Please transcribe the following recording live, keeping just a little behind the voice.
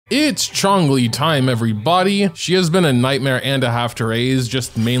It's Changli time, everybody. She has been a nightmare and a half to raise,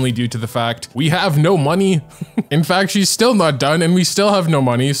 just mainly due to the fact we have no money. In fact, she's still not done and we still have no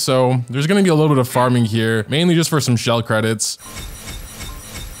money, so there's gonna be a little bit of farming here, mainly just for some shell credits.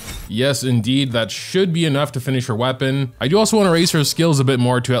 Yes, indeed, that should be enough to finish her weapon. I do also want to raise her skills a bit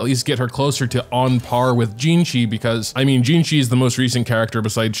more to at least get her closer to on par with Jinhsi, because, I mean, Jinhsi is the most recent character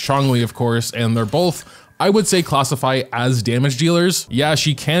besides Changli, of course, and they're both, I would say, classify as damage dealers. Yeah,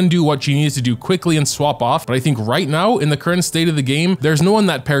 she can do what she needs to do quickly and swap off, but I think right now, in the current state of the game, there's no one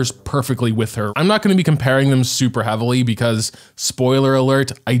that pairs perfectly with her. I'm not going to be comparing them super heavily because, spoiler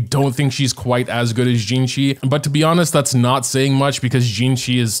alert, I don't think she's quite as good as Jinhsi, but to be honest, that's not saying much because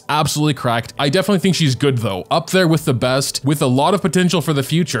Jinhsi is absolutely cracked. I definitely think she's good though, up there with the best, with a lot of potential for the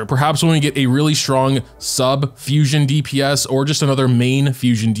future. Perhaps when we get a really strong sub fusion DPS or just another main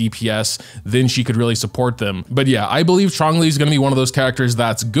fusion DPS, then she could really support them. But yeah, I believe Changli is going to be one of those characters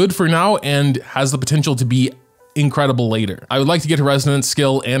that's good for now and has the potential to be incredible later. I would like to get her Resonant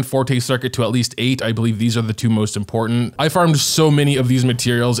skill and Forte circuit to at least 8. I believe these are the two most important. I farmed so many of these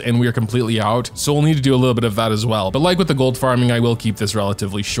materials and we are completely out, so we'll need to do a little bit of that as well. But like with the gold farming, I will keep this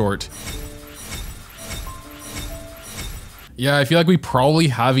relatively short. Yeah, I feel like we probably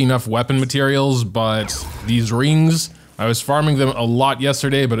have enough weapon materials, but these rings, I was farming them a lot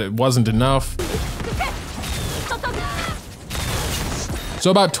yesterday, but it wasn't enough. So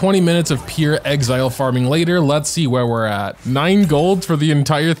about 20 minutes of pure exile farming later, let's see where we're at. 9 gold for the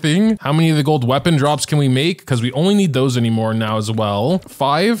entire thing. How many of the gold weapon drops can we make? Because we only need those anymore now as well.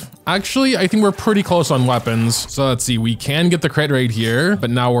 5? Actually, I think we're pretty close on weapons. So let's see, we can get the crit rate here,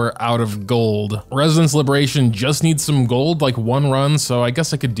 but now we're out of gold. Resonance Liberation just needs some gold, like 1 run, so I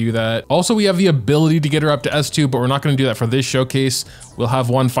guess I could do that. Also, we have the ability to get her up to S2, but we're not gonna do that for this showcase. We'll have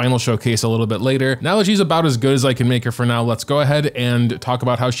one final showcase a little bit later. Now that she's about as good as I can make her for now, let's go ahead and talk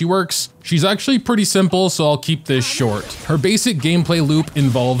about how she works. She's actually pretty simple, so I'll keep this short. Her basic gameplay loop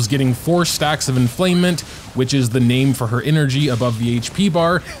involves getting 4 stacks of enflammement, which is the name for her energy above the HP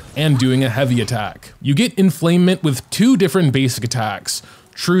bar, and doing a heavy attack. You get enflammement with 2 different basic attacks: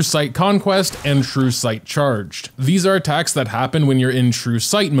 True Sight Conquest and True Sight Charged. These are attacks that happen when you're in True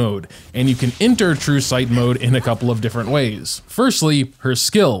Sight mode, and you can enter True Sight mode in a couple of different ways. Firstly, her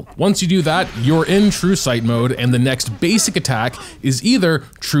skill. Once you do that, you're in True Sight mode, and the next basic attack is either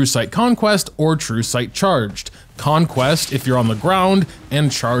True Sight Conquest or True Sight Charged. Conquest if you're on the ground,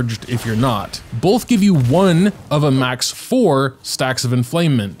 and Charged if you're not. Both give you 1 of a max 4 stacks of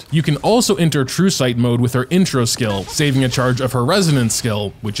enflammement. You can also enter True Sight mode with her intro skill, saving a charge of her Resonant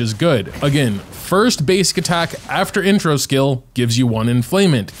skill, which is good. Again, first basic attack after intro skill gives you 1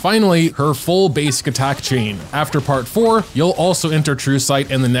 enflammement. Finally, her full basic attack chain. After part 4, you'll also enter True Sight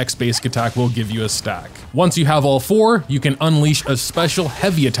and the next basic attack will give you a stack. Once you have all 4, you can unleash a special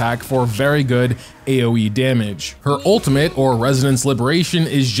heavy attack for very good AoE damage. Her ultimate, or Resonance Liberation,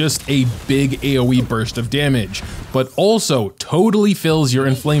 is just a big AoE burst of damage, but also totally fills your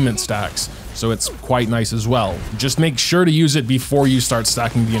enflammement stacks, so it's quite nice as well. Just make sure to use it before you start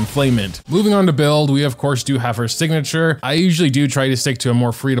stacking the enflammement. Moving on to build, we of course do have her signature. I usually do try to stick to a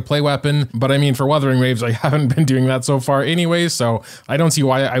more free-to-play weapon, but I mean, for Wuthering Waves, I haven't been doing that so far anyway, so I don't see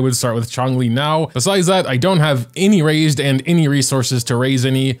why I would start with Changli now. Besides that, I don't have any raised and any resources to raise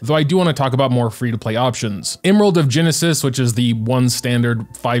any, though I do want to talk about more free-to-play options. Emerald of Jinhsi, which is the one standard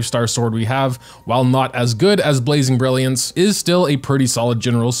 5-star sword we have, while not as good as Blazing Brilliance, is still a pretty solid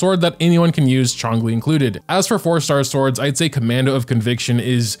general sword that anyone can use, Changli included. As for 4-star swords, I'd say Commando of Conviction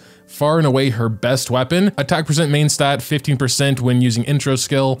is far and away her best weapon. Attack percent main stat, 15% when using intro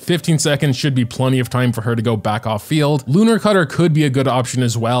skill. 15 seconds should be plenty of time for her to go back off field. Lunar Cutter could be a good option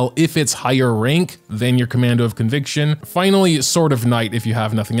as well if it's higher rank than your Commando of Conviction. Finally, Sword of Night if you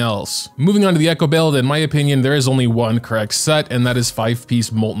have nothing else. Moving on to the Echo build, in my opinion, there is only one correct set, and that is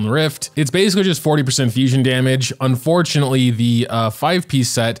 5-piece Molten Rift. It's basically just 40% fusion damage. Unfortunately, the 5-piece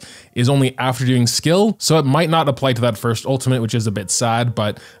set is only after doing skill, so it might not apply to that first ultimate, which is a bit sad,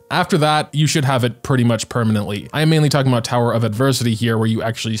 but after that, you should have it pretty much permanently. I'm mainly talking about Tower of Adversity here, where you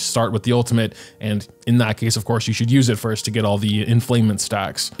actually start with the ultimate, and in that case, of course, you should use it first to get all the enflammement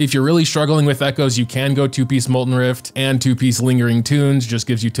stacks. If you're really struggling with echoes, you can go 2-piece Molten Rift, and 2-piece Lingering Tunes just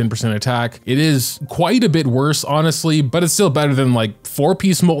gives you 10% attack. It is quite a bit worse, honestly, but it's still better than like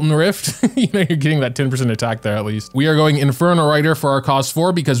 4-piece Molten Rift. You know, you're getting that 10% attack there at least. We are going Inferno Rider for our cost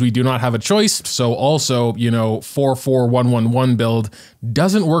 4 because we do do not have a choice. So also, you know, 4-4-1-1-1 build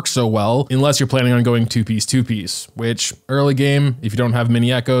doesn't work so well unless you're planning on going two-piece, which early game, if you don't have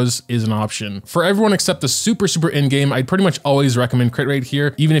mini echoes, is an option. For everyone except the super end game, I'd pretty much always recommend crit rate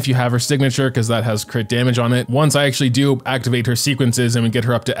here, even if you have her signature, because that has crit damage on it. Once I actually do activate her sequences and we get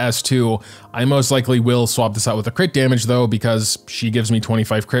her up to S2, I most likely will swap this out with a crit damage though, because she gives me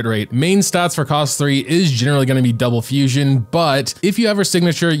 25 crit rate. Main stats for cost 3 is generally going to be double fusion, but if you have her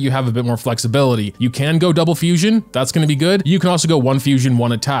signature, you have a bit more flexibility. You can go double fusion, that's going to be good. You can also go one fusion,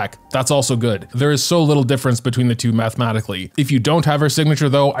 one attack. That's also good. There is so little difference between the two mathematically. If you don't have her signature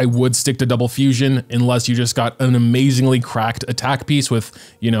though, I would stick to double fusion unless you just got an amazingly cracked attack piece with,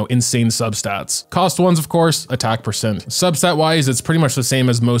 you know, insane substats. Cost 1s, of course, attack percent. Substat wise, it's pretty much the same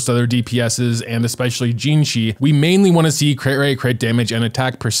as most other DPSs and especially Jinhsi. We mainly want to see crit rate, crit damage, and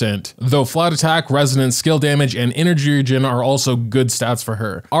attack percent. Though flat attack, resonant, skill damage, and energy regen are also good stats for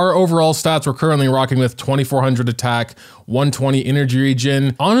her. Our overall stats we're currently rocking with 2400 attack, 120 energy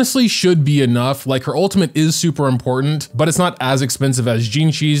regen, honestly should be enough. Like her ultimate is super important, but it's not as expensive as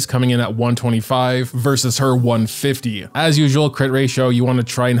Jinhsi's, coming in at 125 versus her 150. As usual, crit ratio, you want to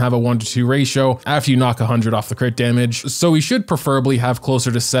try and have a 1-to-2 ratio after you knock 100 off the crit damage. So we should preferably have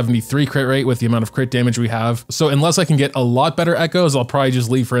closer to 73 crit rate with the amount of crit damage we have. So unless I can get a lot better echoes, I'll probably just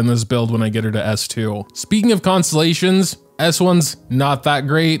leave her in this build when I get her to S2. Speaking of constellations, S1's not that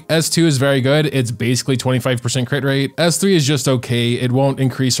great. S2 is very good. It's basically 25% crit rate. S3 is just okay. It won't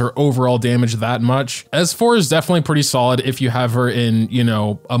increase her overall damage that much. S4 is definitely pretty solid if you have her in, you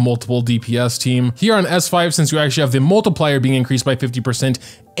know, a multiple DPS team. Here on S5, since you actually have the multiplier being increased by 50%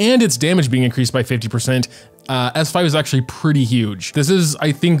 and its damage being increased by 50%, S5 is actually pretty huge. This is,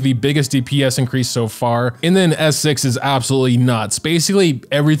 I think, the biggest DPS increase so far. And then S6 is absolutely nuts. Basically,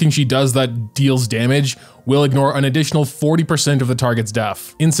 everything she does that deals damage will ignore an additional 40% of the target's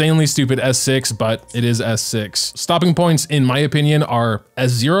def. Insanely stupid S6, but it is S6. Stopping points, in my opinion, are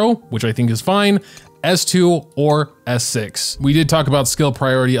S0, which I think is fine, S2, or S6. We did talk about skill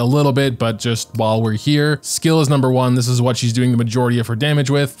priority a little bit, but just while we're here, skill is number 1. This is what she's doing the majority of her damage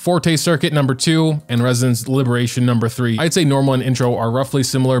with. Forte Circuit number 2, and Resonance Liberation number 3. I'd say normal and intro are roughly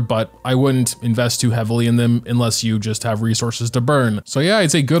similar, but I wouldn't invest too heavily in them unless you just have resources to burn. So yeah, I'd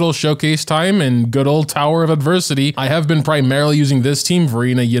say good old showcase time and good old Tower of Adversity. I have been primarily using this team,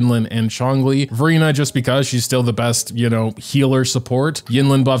 Verena, Yinlin, and Changli. Verena just because she's still the best, you know, healer support.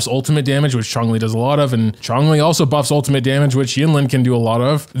 Yinlin buffs ultimate damage, which Changli does a lot of, and Changli also buffs ultimate damage, which Yinlin can do a lot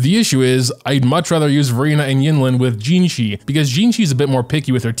of. The issue is, I'd much rather use Verena and Yinlin with Jinhsi, because Jinhsi's a bit more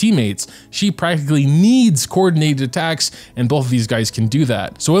picky with her teammates. She practically needs coordinated attacks, and both of these guys can do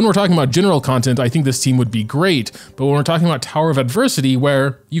that. So when we're talking about general content, I think this team would be great, but when we're talking about Tower of Adversity,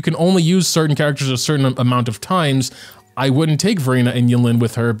 where you can only use certain characters a certain amount of times, I wouldn't take Verena and Yinlin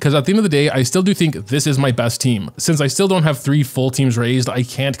with her, because at the end of the day, I still do think this is my best team. Since I still don't have 3 full teams raised, I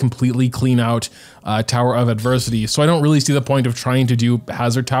can't completely clean out Tower of Adversity. So I don't really see the point of trying to do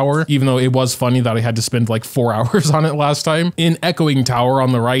Hazard Tower, even though it was funny that I had to spend like 4 hours on it last time. In Echoing Tower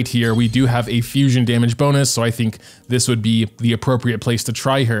on the right here, we do have a fusion damage bonus, so I think this would be the appropriate place to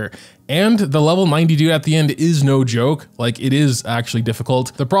try her. And the level 90 dude at the end is no joke. Like, it is actually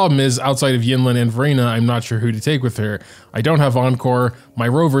difficult. The problem is, outside of Yinlin and Verena, I'm not sure who to take with her. I don't have Encore, my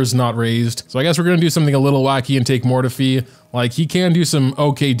Rover's not raised, so I guess we're gonna do something a little wacky and take Mortifi. Like, he can do some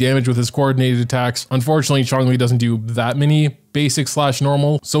okay damage with his coordinated attacks. Unfortunately, Changli doesn't do that many basic /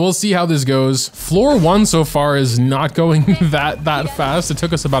 normal. So we'll see how this goes. Floor 1 so far is not going that fast. It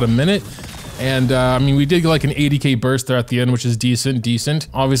took us about a minute. And I mean, we did get like an 80k burst there at the end, which is decent.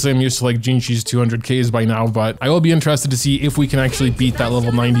 Obviously, I'm used to like Jinhsi's 200ks by now, but I will be interested to see if we can actually beat that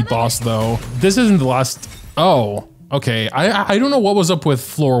level 90 boss though. This isn't the last, oh. Okay, I don't know what was up with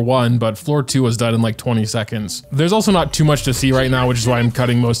floor 1, but floor 2 was done in like 20 seconds. There's also not too much to see right now, which is why I'm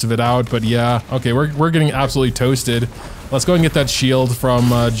cutting most of it out, but yeah. Okay, we're getting absolutely toasted. Let's go and get that shield from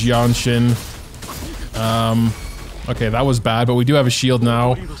Jianshin. Okay, that was bad, but we do have a shield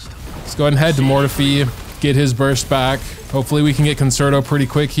now. Let's go ahead and head to Mortifi, get his burst back. Hopefully we can get Concerto pretty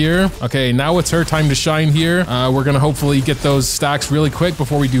quick here. Okay, now it's her time to shine here. We're gonna hopefully get those stacks really quick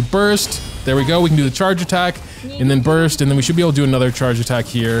before we do burst. There we go, we can do the charge attack and then burst, and then we should be able to do another charge attack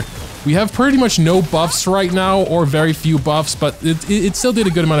here. We have pretty much no buffs right now, or very few buffs, but it still did a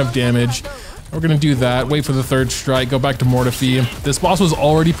good amount of damage. We're gonna do that, wait for the third strike, go back to Mortifi. This boss was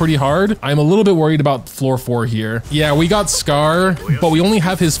already pretty hard. I'm a little bit worried about floor 4 here. Yeah, we got Scar, but we only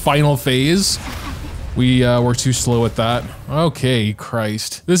have his final phase. We're too slow at that. Okay,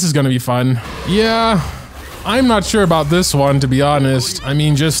 Christ. This is gonna be fun. Yeah, I'm not sure about this one, to be honest. I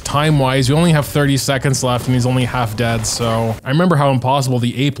mean, just time-wise, we only have 30 seconds left and he's only half dead, so... I remember how impossible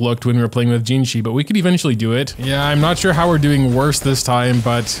the ape looked when we were playing with Jinhsi, but we could eventually do it. Yeah, I'm not sure how we're doing worse this time,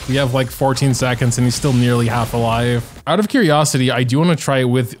 but we have like 14 seconds and he's still nearly half alive. Out of curiosity, I do want to try it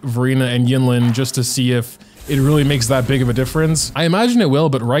with Verena and Yinlin just to see if it really makes that big of a difference. I imagine it will,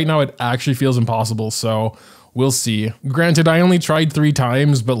 but right now it actually feels impossible, so... we'll see. Granted, I only tried 3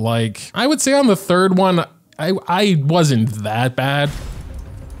 times, but like, I would say on the third one, I wasn't that bad.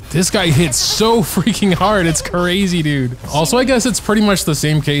 This guy hits so freaking hard, it's crazy, dude. Also, I guess it's pretty much the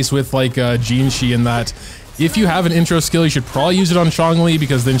same case with like Jinhsi in that if you have an intro skill, you should probably use it on Changli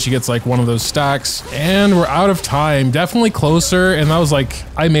because then she gets like one of those stacks. And we're out of time, definitely closer. And that was like,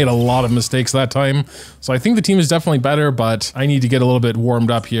 I made a lot of mistakes that time. So I think the team is definitely better, but I need to get a little bit warmed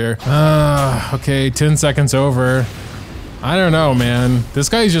up here. Okay, 10 seconds over. I don't know, man. This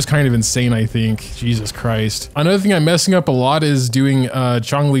guy is just kind of insane, I think. Jesus Christ. Another thing I'm messing up a lot is doing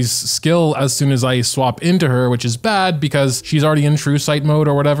Changli's skill as soon as I swap into her, which is bad because she's already in true sight mode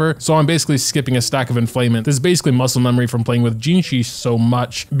or whatever. So I'm basically skipping a stack of inflamement. This is basically muscle memory from playing with Jinhsi so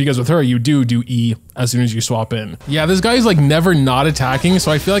much because with her, you do E as soon as you swap in. Yeah, this guy's like never not attacking.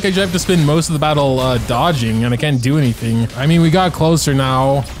 So I feel like I just have to spend most of the battle dodging and I can't do anything. I mean, we got closer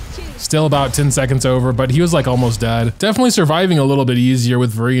now. Still about 10 seconds over, but he was like almost dead. Definitely surviving a little bit easier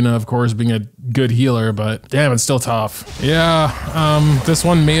with Verena, of course, being a good healer, but damn, it's still tough. Yeah, this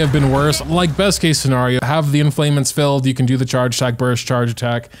one may have been worse. Like best case scenario, have the inflaments filled, you can do the charge attack, burst, charge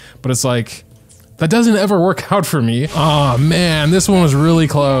attack, but it's like, that doesn't ever work out for me. Oh man, this one was really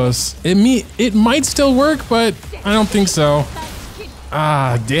close. It might still work, but I don't think so.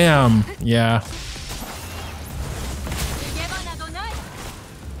 Ah, damn, yeah.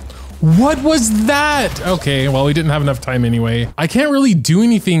 What was that? Okay, well, we didn't have enough time anyway. I can't really do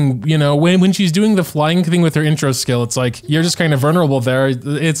anything, you know, when she's doing the flying thing with her intro skill, it's like, you're just kind of vulnerable there.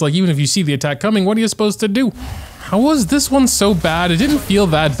 It's like, even if you see the attack coming, what are you supposed to do? How was this one so bad? It didn't feel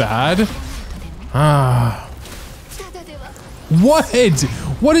that bad. Ah. What?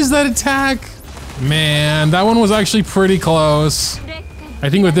 What is that attack? Man, that one was actually pretty close.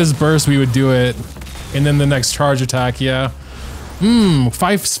 I think with this burst, we would do it. And then the next charge attack, yeah.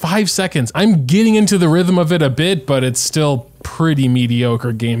 5 seconds. I'm getting into the rhythm of it a bit, but it's still pretty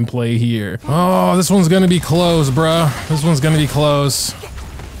mediocre gameplay here. Oh, this one's gonna be close, bruh. This one's gonna be close.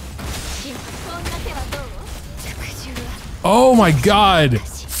 Oh my god.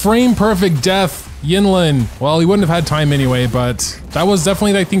 Frame perfect death, Yinlin. Well, he wouldn't have had time anyway, but that was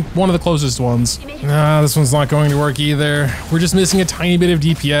definitely, I think, one of the closest ones. Nah, this one's not going to work either. We're just missing a tiny bit of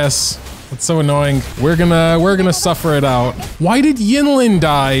DPS. That's so annoying. We're gonna suffer it out. Why did Yinlin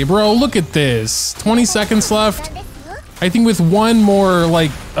die? Bro, look at this. 20 seconds left. I think with one more,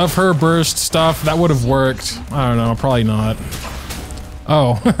 like, of her burst stuff, that would have worked. I don't know, probably not.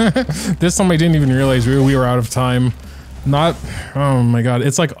 Oh, this time I didn't even realize we were out of time. Not, oh my god,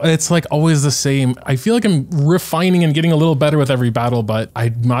 it's like always the same. I feel like I'm refining and getting a little better with every battle, but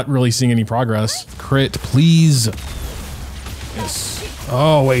I'm not really seeing any progress. Crit, please. Yes.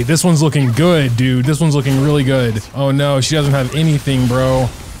 Oh wait, this one's looking good, dude. This one's looking really good. Oh no, she doesn't have anything, bro.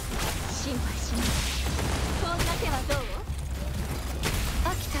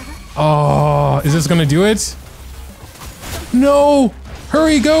 Oh, is this gonna do it? No!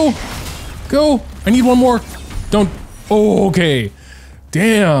 Hurry, go! Go! I need one more. Don't. Oh, okay.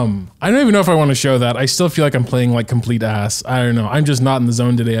 Damn. I don't even know if I want to show that. I still feel like I'm playing like complete ass. I don't know. I'm just not in the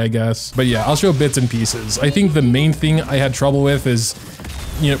zone today, I guess. But yeah, I'll show bits and pieces. I think the main thing I had trouble with is,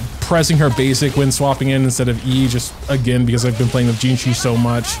 you know, pressing her basic when swapping in instead of E, just again, because I've been playing with Jinhsi so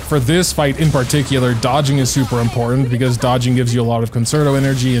much. For this fight in particular, dodging is super important because dodging gives you a lot of concerto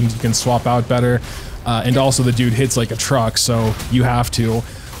energy and you can swap out better. And also the dude hits like a truck, so you have to.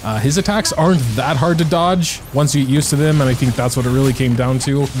 His attacks aren't that hard to dodge once you get used to them, and I think that's what it really came down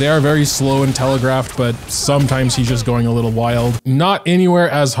to. They are very slow and telegraphed, but sometimes he's just going a little wild. Not anywhere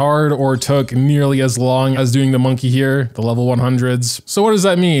as hard or took nearly as long as doing the monkey here, the level 100s. So what does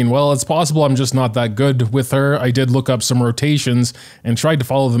that mean? Well, it's possible I'm just not that good with her. I did look up some rotations and tried to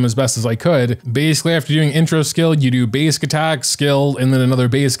follow them as best as I could. Basically, after doing intro skill, you do basic attack, skill, and then another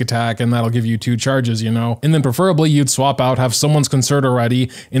basic attack, and that'll give you 2 charges, you know? And then preferably you'd swap out, have someone's concerto ready,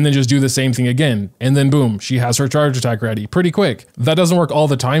 and then just do the same thing again. And then boom, she has her charge attack ready pretty quick. That doesn't work all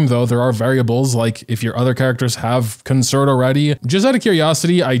the time though. There are variables, like if your other characters have Concert already. Just out of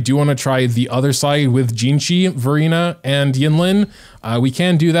curiosity, I do want to try the other side with Jinhsi, Verena, and Yinlin. We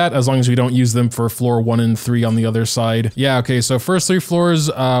can do that as long as we don't use them for floor 1 and 3 on the other side. Yeah, okay, so first 3 floors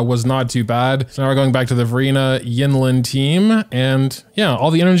was not too bad. So now we're going back to the Verena Yinlin team, and yeah,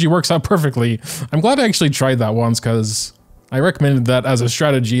 all the energy works out perfectly. I'm glad I actually tried that once because I recommended that as a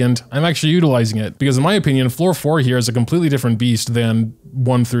strategy and I'm actually utilizing it because in my opinion, floor 4 here is a completely different beast than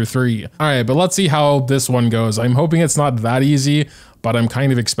 1 through 3. All right, but let's see how this one goes. I'm hoping it's not that easy, but I'm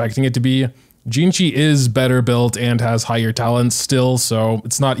kind of expecting it to be. Jinhsi is better built and has higher talents still, so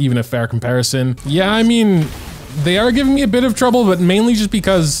it's not even a fair comparison. Yeah, I mean, they are giving me a bit of trouble, but mainly just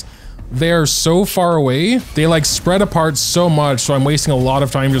because they're so far away. They like spread apart so much, so I'm wasting a lot of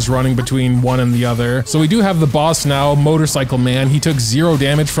time just running between one and the other. So we do have the boss now, Motorcycle Man. He took 0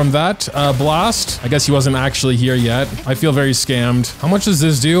 damage from that blast. I guess he wasn't actually here yet. I feel very scammed. How much does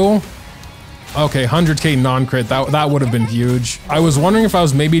this do? Okay, 100k non-crit, that would have been huge. I was wondering if I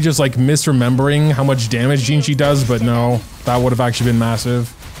was maybe just like misremembering how much damage Jinhsi does, but no, that would have actually been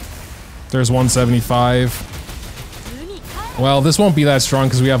massive. There's 175. Well, this won't be that strong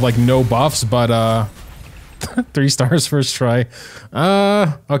because we have like no buffs, but 3 stars first try.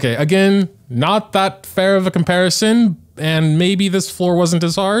 Okay, again, not that fair of a comparison, and maybe this floor wasn't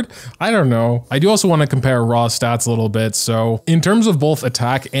as hard. I don't know. I do also want to compare raw stats a little bit. So in terms of both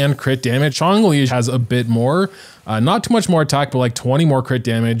attack and crit damage, Changli has a bit more. Not too much more attack, but like 20 more crit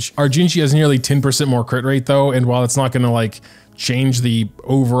damage. Our Jinhsi has nearly 10% more crit rate though, and while it's not gonna like change the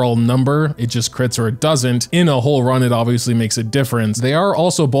overall number, it just crits or it doesn't. In a whole run, it obviously makes a difference. They are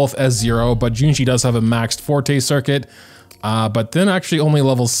also both S0, but Jinhsi does have a maxed Forte circuit. But then actually only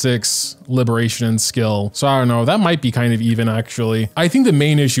level 6 liberation and skill. So I don't know, that might be kind of even actually. I think the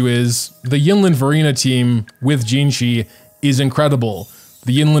main issue is the Yinlin Verena team with Jinhsi is incredible.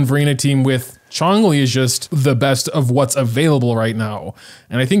 The Yinlin Verena team with Changli is just the best of what's available right now.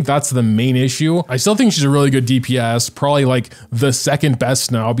 And I think that's the main issue. I still think she's a really good DPS, probably like the second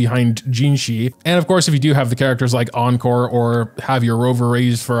best now behind Jinhsi. And of course, if you do have the characters like Encore or have your Rover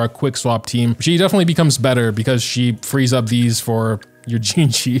raised for a quick swap team, she definitely becomes better because she frees up these for your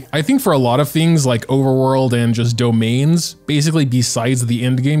Jinhsi. I think for a lot of things like overworld and just domains, basically besides the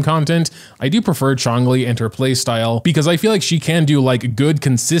end game content, I do prefer Changli and her playstyle because I feel like she can do like good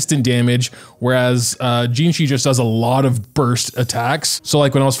consistent damage, whereas Jinhsi just does a lot of burst attacks. So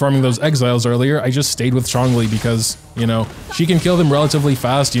like when I was farming those exiles earlier, I just stayed with Changli because, you know, she can kill them relatively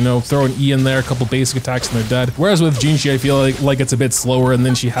fast, you know, throw an E in there, a couple basic attacks and they're dead. Whereas with Jinhsi, I feel like it's a bit slower and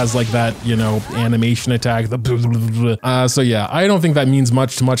then she has like that, you know, animation attack. So yeah, I don't think that means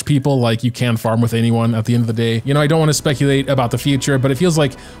much to much people. Like you can farm with anyone at the end of the day. You know, I don't want to speculate about the future, but it feels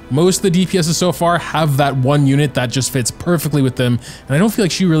like most of the DPSs so far have that one unit that just fits perfectly with them. And I don't feel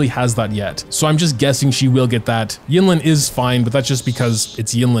like she really has that yet. So I'm just guessing she will get that. Yinlin is fine, but that's just because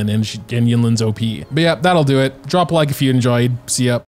it's Yinlin and Yinlin's OP. But yeah, that'll do it. Drop a like if you enjoyed. See ya.